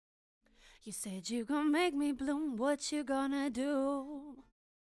You said you gonna make me bloom, what you gonna do?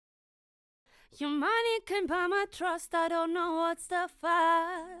 Your money can buy my trust, I don't know what's the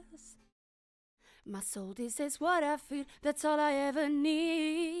fuss. My soul, this is what I feel, that's all I ever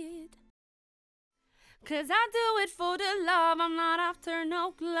need. 'Cause I do it for the love, I'm not after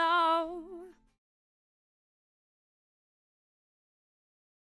no glow.